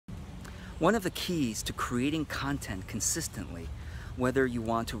One of the keys to creating content consistently, whether you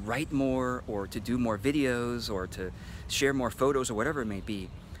want to write more or to do more videos or to share more photos or whatever it may be,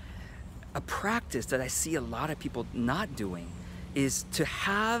 a practice that I see a lot of people not doing is to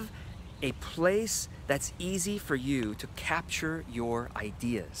have a place that's easy for you to capture your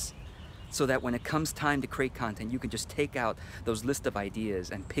ideas, so that when it comes time to create content, you can just take out those list of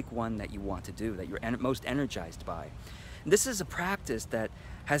ideas and pick one that you want to do, that you're most energized by. And this is a practice that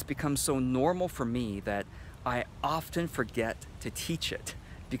has become so normal for me that I often forget to teach it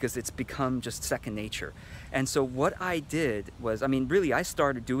because it's become just second nature. And so what I did was, I mean, really, I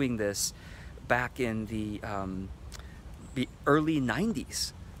started doing this back in the early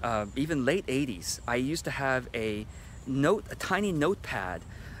 90s, even late 80s. I used to have a tiny notepad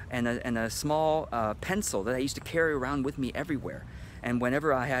and a small pencil that I used to carry around with me everywhere. And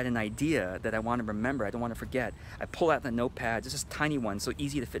whenever I had an idea that I want to remember, I don't want to forget, I pull out the notepad, just a tiny one, so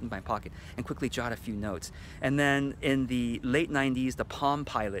easy to fit in my pocket, and quickly jot a few notes. And then in the late 90s, the Palm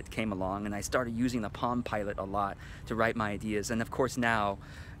Pilot came along, and I started using the Palm Pilot a lot to write my ideas. And of course now,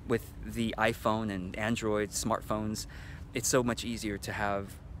 with the iPhone and Android smartphones, it's so much easier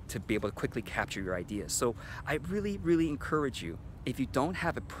to be able to quickly capture your ideas. So I really, really encourage you, if you don't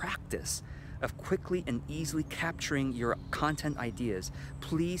have a practice of quickly and easily capturing your content ideas,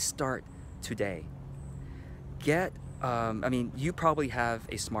 please start today. I mean, you probably have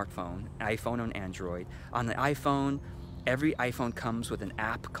a smartphone, iPhone and Android. On the iPhone, every iPhone comes with an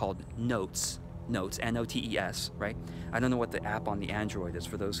app called Notes, N-O-T-E-S, right? I don't know what the app on the Android is.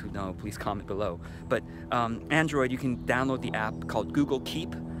 For those who know, please comment below. But Android, you can download the app called Google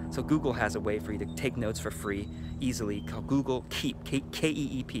Keep. So Google has a way for you to take notes for free, easily, called Google Keep,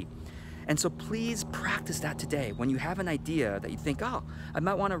 K-E-E-P. And so please practice that today. When you have an idea that you think, oh, I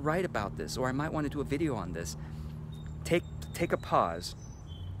might want to write about this, or I might want to do a video on this, take a pause,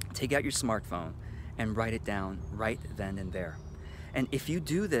 take out your smartphone, and write it down right then and there. And if you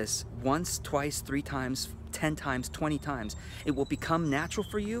do this once, twice, 3 times, 10 times, 20 times, it will become natural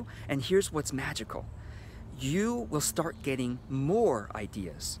for you. And here's what's magical. You will start getting more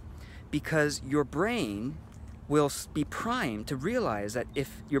ideas because your brain will be primed to realize that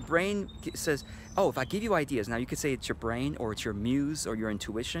if your brain says, oh, if I give you ideas, now you could say it's your brain or it's your muse or your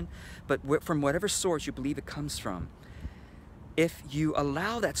intuition, but from whatever source you believe it comes from, if you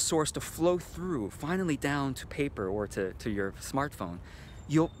allow that source to flow through, finally down to paper or to your smartphone,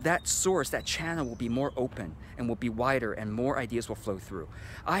 that source, that channel will be more open and will be wider and more ideas will flow through.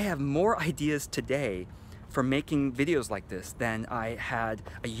 I have more ideas today for making videos like this than I had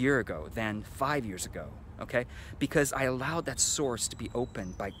a year ago, than 5 years ago. Okay? Because I allowed that source to be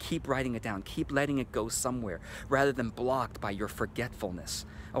open by keep writing it down, keep letting it go somewhere, rather than blocked by your forgetfulness.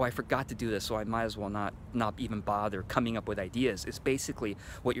 Oh, I forgot to do this, so I might as well not even bother coming up with ideas. It's basically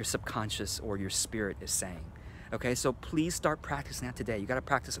what your subconscious or your spirit is saying. Okay, so please start practicing that today. You got to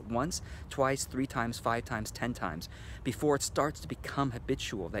practice it once, twice, 3 times, 5 times, 10 times before it starts to become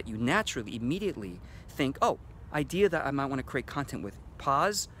habitual, that you naturally, immediately think, oh, idea that I might want to create content with.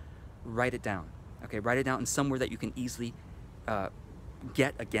 Pause, write it down. Okay, write it down in somewhere that you can easily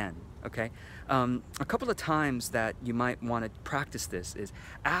get again. Okay, a couple of times that you might want to practice this is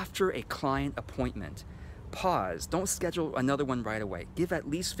after a client appointment. Pause. Don't schedule another one right away. Give at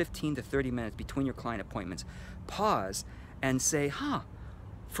least 15 to 30 minutes between your client appointments. Pause and say,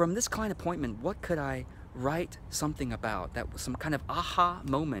 from this client appointment, what could I write something about? That was some kind of aha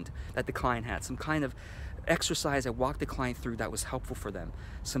moment that the client had, some kind of exercise I walked the client through that was helpful for them,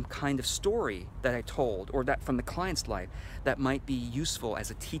 some kind of story that I told or that from the client's life that might be useful as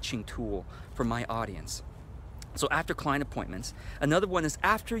a teaching tool for my audience. So after client appointments, another one is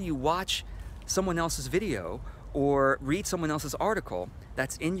after you watch someone else's video or read someone else's article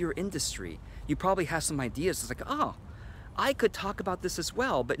that's in your industry, you probably have some ideas. It's like, oh, I could talk about this as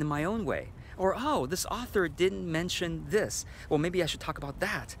well, but in my own way. Or, oh, this author didn't mention this. Well, maybe I should talk about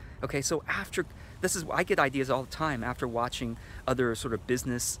that. Okay, so I get ideas all the time after watching other sort of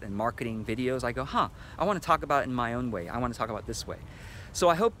business and marketing videos. I go, I want to talk about it in my own way. I want to talk about it this way. So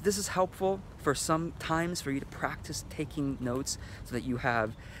I hope this is helpful for some times for you to practice taking notes so that you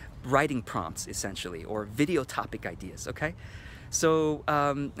have writing prompts, essentially, or video topic ideas, okay? So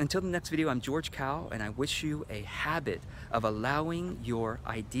until the next video, I'm George Kao, and I wish you a habit of allowing your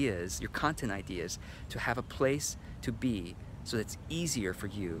ideas, your content ideas, to have a place to be so that it's easier for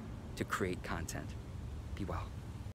you to create content. Be well.